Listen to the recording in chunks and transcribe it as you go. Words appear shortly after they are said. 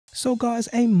So guys,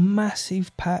 a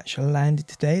massive patch landed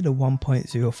today, the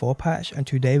 1.04 patch, and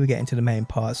today we get into the main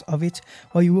parts of it.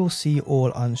 Well, you will see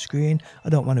all on screen. I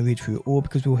don't want to read through it all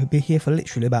because we'll be here for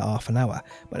literally about half an hour,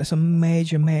 but there's some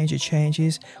major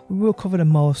changes. We will cover the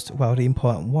the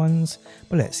important ones,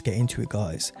 but let's get into it,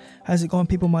 guys. How's it going,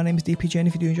 people? My name is DPJ, and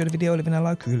if you do enjoy the video, leaving a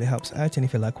like really helps out, and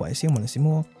if you like what you see and want to see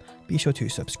more, be sure to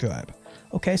subscribe.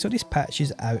 Okay, so this patch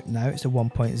is out now. It's the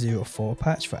 1.04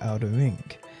 patch for Elden Ring,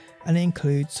 and it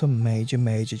includes some major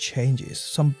changes,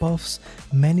 some buffs,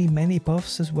 many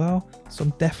buffs as well.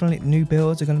 Some definitely new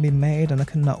builds are going to be made, and I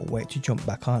cannot wait to jump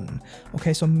back on.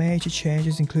 Okay, some major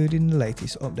changes included in the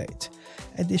latest update.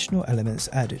 Additional elements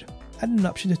added an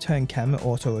option to turn camera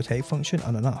auto rotate function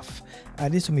on and off.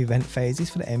 Added some event phases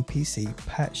for the NPC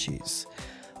patches.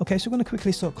 Okay, so we're going to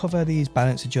quickly cover these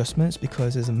balance adjustments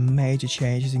because there's a major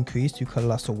changes increased to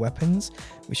colossal weapons,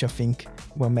 which I think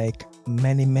will make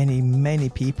many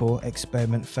people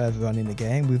experiment further on in the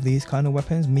game with these kind of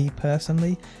weapons. Me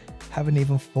personally haven't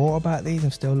even thought about these.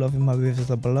 I'm still loving my Rivers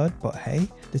of Blood, but hey,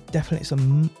 there's definitely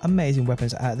some amazing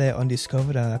weapons out there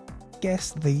undiscovered, and I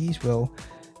guess these will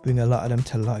bring a lot of them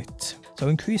to light. So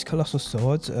increased colossal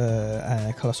swords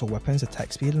and colossal weapons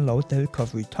attack speed and lowered their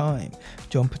recovery time.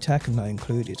 Jump attack not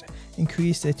included.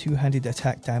 Increased the two-handed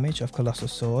attack damage of colossal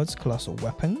swords, colossal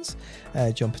weapons.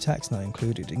 Jump attacks not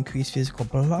included. Increased physical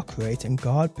block rate and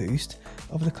guard boost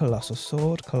of the colossal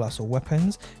sword, colossal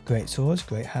weapons, great swords,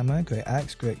 great hammer, great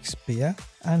axe, great spear,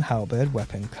 and halberd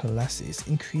weapon classes.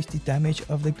 Increased the damage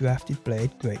of the grafted blade,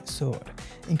 great sword.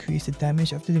 Increased the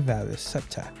damage of the devourer's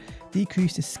scepter.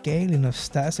 Decrease the scaling of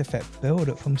status effect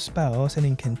build-up from spells and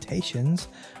incantations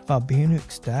via Beanroot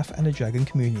Staff and the Dragon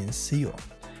Communion Seal.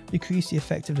 Decrease the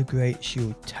effect of the Great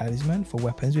Shield Talisman for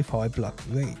weapons with high block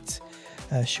rate.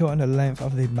 Shorten the length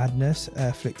of the Madness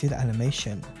afflicted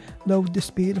animation. Lowered the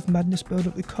speed of Madness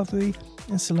build-up recovery,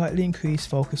 and slightly increased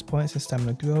focus points and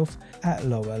stamina growth at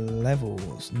lower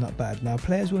levels. Not bad. Now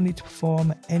players will need to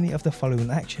perform any of the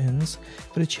following actions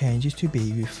for the changes to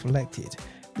be reflected.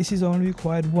 This is only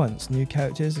required once. New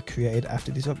characters created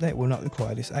after this update will not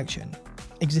require this action.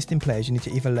 Existing players, you need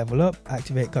to either level up,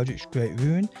 activate Godric's Great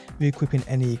Rune, re-equipping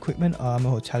any equipment, armor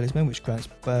or talisman which grants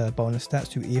bonus stats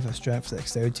to either strength,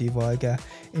 dexterity, vigor,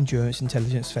 endurance,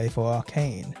 intelligence, faith or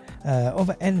arcane.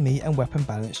 Other enemy and weapon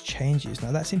balance changes.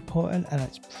 Now that's important, and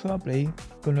it's probably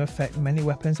going to affect many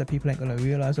weapons that people ain't going to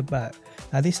realise about.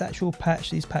 Now this actual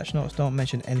patch, these patch notes don't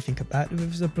mention anything about the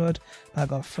Rivers of Blood, but I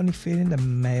got a funny feeling they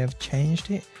may have changed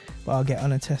it, but I'll get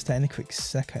on and test that in a quick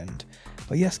second.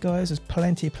 But yes guys, there's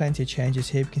plenty of changes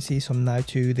here. We can see some now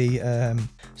to the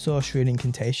sorcery and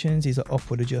incantations. These are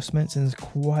upward adjustments, and there's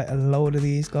quite a load of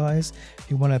these, guys. If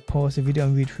you want to pause the video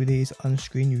and read through these on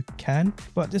screen, you can,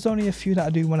 but there's only a few that I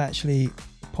do want to actually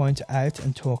point out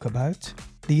and talk about.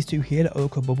 These two here, the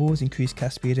Ochre Bubbles, increased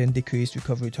cast speed and decreased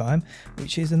recovery time,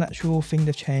 which is an actual thing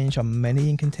they've changed on many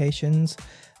incantations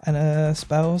and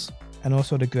spells. And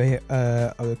also the Great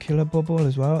Oracular Bubble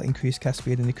as well, increased cast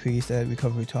speed and decreased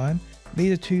recovery time.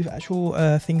 These are two actual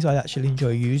things I actually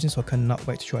enjoy using, so I cannot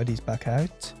wait to try these back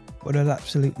out. But there's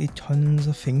absolutely tons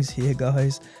of things here,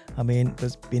 guys. I mean,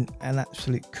 there's been an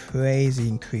absolute crazy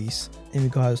increase in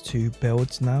regards to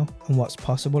builds now, and what's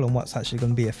possible and what's actually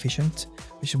going to be efficient,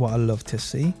 which is what I love to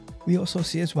see. We also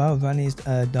see as well Rani's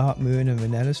Dark Moon and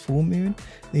Renella's Full Moon.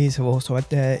 These have also had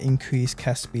their increased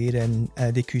cast speed and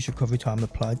decreased recovery time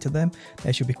applied to them.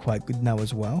 They should be quite good now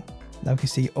as well. Now we can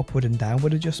see upward and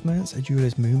downward adjustments. A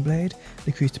Jeweler's Moonblade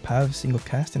decreased the power of a single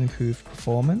cast and improved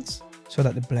performance, so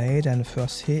that the blade and the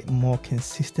thrust hit more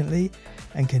consistently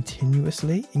and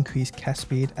continuously. Increased cast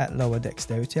speed at lower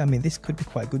dexterity. I mean, this could be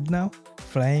quite good now.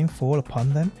 Flame fall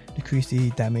upon them, decrease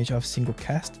the damage of single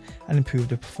cast and improve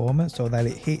the performance so that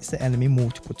it hits the enemy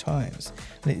multiple times,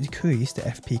 and it decreased the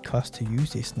FP cost to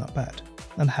use this. Not bad.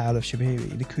 And Howl of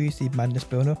Shabiri, decrease the madness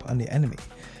build up on the enemy,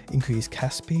 increased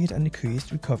cast speed and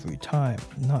decreased recovery time.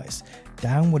 Nice.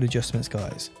 Downward adjustments,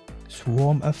 guys.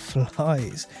 Swarm of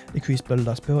Flies, decreased blood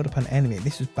loss build up on enemy.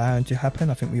 This was bound to happen.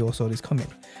 I think we all saw this coming.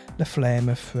 The Flame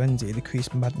of Frenzy,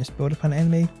 decreased madness build up on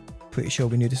enemy. Pretty sure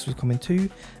we knew this was coming too.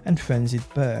 And Frenzied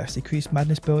Burst, decreased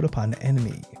madness build up on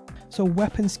enemy. So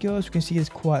weapon skills, we can see there's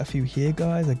quite a few here,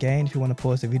 guys. Again, if you want to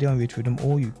pause the video and read through them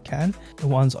all, you can. The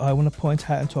ones I want to point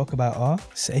out and talk about are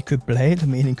Sacred Blade. I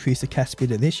mean, increase the cast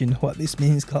speed of this. You know what this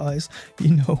means, guys.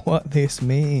 You know what this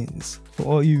means. For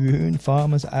all you rune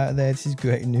farmers out there, this is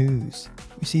great news.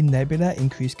 We see Nebula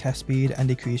increase cast speed and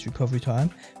decrease recovery time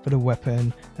for the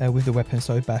weapon with the weapon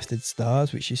So Bastard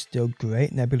Stars, which is still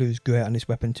great. Nebula is great on this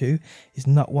weapon too. It's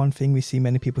not one thing we see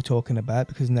many people talking about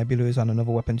because Nebula is on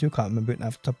another weapon too. Can't remember it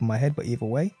off the top of my head, but either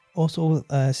way. Also,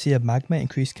 Sea of Magma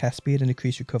increased cast speed and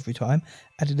decreased recovery time.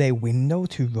 Added a window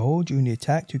to roll during the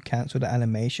attack to cancel the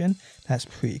animation. That's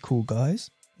pretty cool, guys.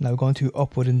 Now we're going to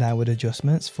upward and downward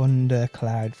adjustments. Thunder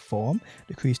Cloud Form,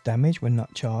 decreased damage when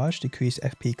not charged, decreased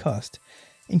FP cost,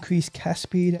 increased cast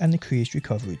speed and decreased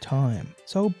recovery time.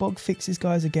 So bug fixes,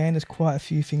 guys, again, there's quite a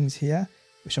few things here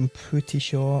which I'm pretty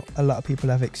sure a lot of people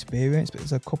have experienced, but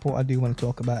there's a couple I do want to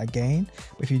talk about again.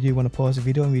 But if you do want to pause the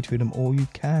video and read through them all, you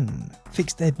can.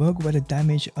 Fixed a bug where the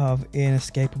damage of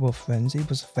Inescapable Frenzy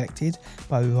was affected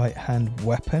by right hand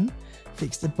weapon.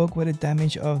 Fixed the bug where the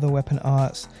damage of the weapon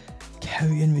arts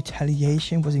Carrion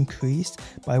Retaliation was increased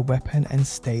by weapon and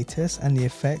status, and the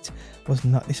effect was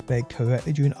not displayed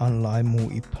correctly during online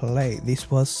multiplayer.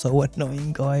 This was so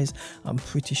annoying, guys. I'm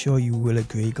pretty sure you will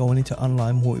agree. Going into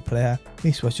online multiplayer,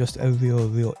 this was just a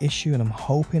real issue, and I'm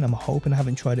hoping, I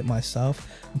haven't tried it myself.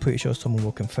 I'm pretty sure someone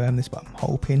will confirm this, but I'm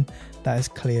hoping that has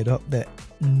cleared up the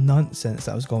nonsense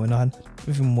that was going on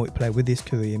within multiplayer with this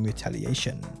Carrion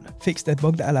Retaliation. Fixed a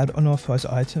bug that allowed unauthorized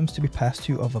items to be passed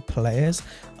to other players.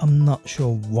 I'm not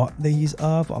sure what these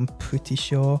are, but I'm pretty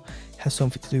sure it has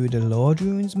something to do with the Lord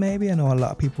Runes maybe. I know a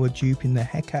lot of people were duping the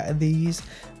heck out of these,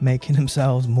 making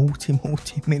themselves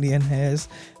multi-millionaires,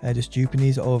 just duping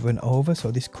these over and over, so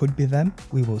this could be them.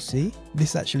 We will see.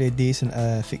 This is actually a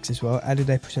decent fix as well. Added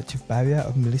a protective barrier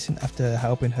of Millicent after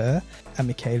helping her at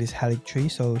Michaela's Hallig tree,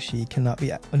 so she cannot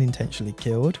be unintentionally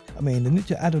killed. I mean, they need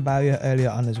to add a barrier earlier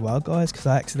on as well, guys, because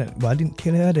I didn't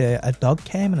kill her. A dog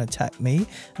came and attacked me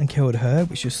and killed her,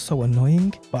 which is so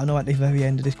annoying. But I know at the very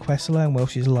end of this quest line, while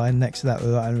she's lying next to that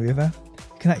rotten river,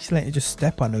 you can accidentally just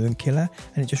step on her and kill her,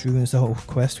 and it just ruins the whole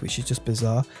quest, which is just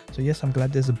bizarre. So yes, I'm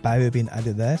glad there's a barrier being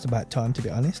added there. It's about time, to be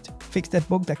honest. Fixed that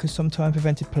bug that could sometimes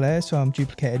prevent players from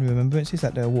duplicating remembrances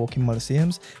at their walking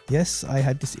Molosseums. Yes, I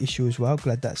had this issue as well.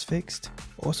 Glad that's fixed.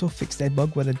 Also fixed a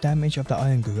bug where the damage of the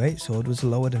Iron Greatsword was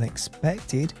lower than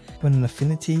expected when an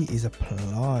affinity is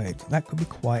applied. That could be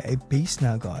quite a beast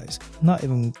now, guys. Not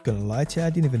even gonna lie to you, I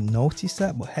didn't even notice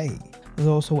that, but hey. There's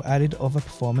also added other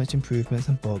performance improvements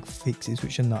and bug fixes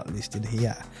which are not listed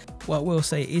here. What we'll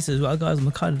say is as well, guys, I'm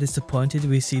kind of disappointed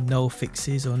we see no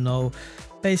fixes or no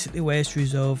basically ways to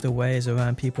resolve the ways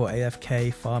around people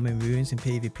AFK farming runes in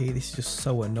PvP. This is just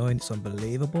so annoying, it's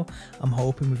unbelievable. I'm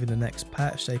hoping within the next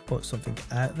patch they put something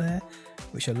out there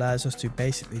which allows us to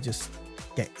basically just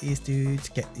get these dudes,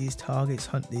 get these targets,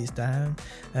 hunt these down,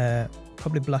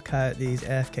 probably block out these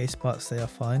AFK spots they are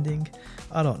finding.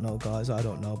 I don't know, guys, I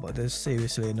don't know, but they're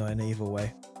seriously annoying either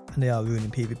way, and they are ruining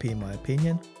PvP in my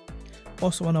opinion.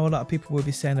 Also, I know a lot of people will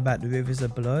be saying about the Rivers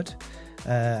of Blood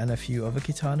and a few other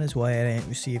katanas, why they ain't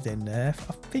received a nerf.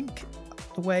 I think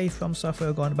the way From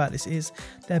Software are going about this is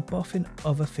they're buffing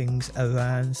other things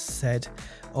around said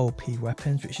OP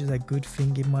weapons, which is a good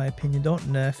thing in my opinion. Don't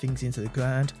nerf things into the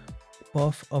ground,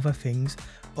 buff other things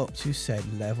up to said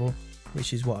level,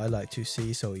 which is what I like to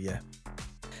see. So yeah.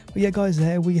 But yeah, guys,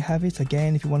 there we have it.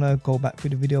 Again, if you want to go back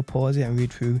through the video, pause it and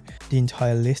read through the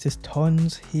entire list. There's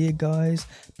tons here, guys.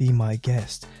 Be my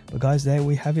guest. But guys, there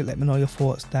we have it. Let me know your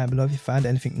thoughts down below if you found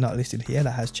anything not listed here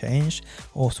that has changed.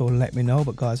 Also, let me know.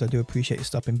 But guys, I do appreciate you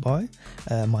stopping by.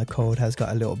 My code has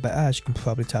got a little better, as you can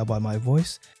probably tell by my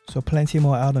voice. So plenty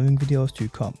more Elden Ring videos to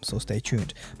come, so stay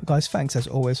tuned. But guys, thanks as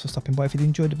always for stopping by. If you did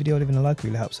enjoy the video, leaving a like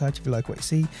really helps out. If you like what you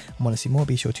see and want to see more,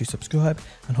 be sure to subscribe.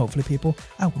 And hopefully, people,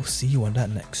 I will see you on that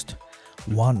next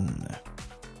one.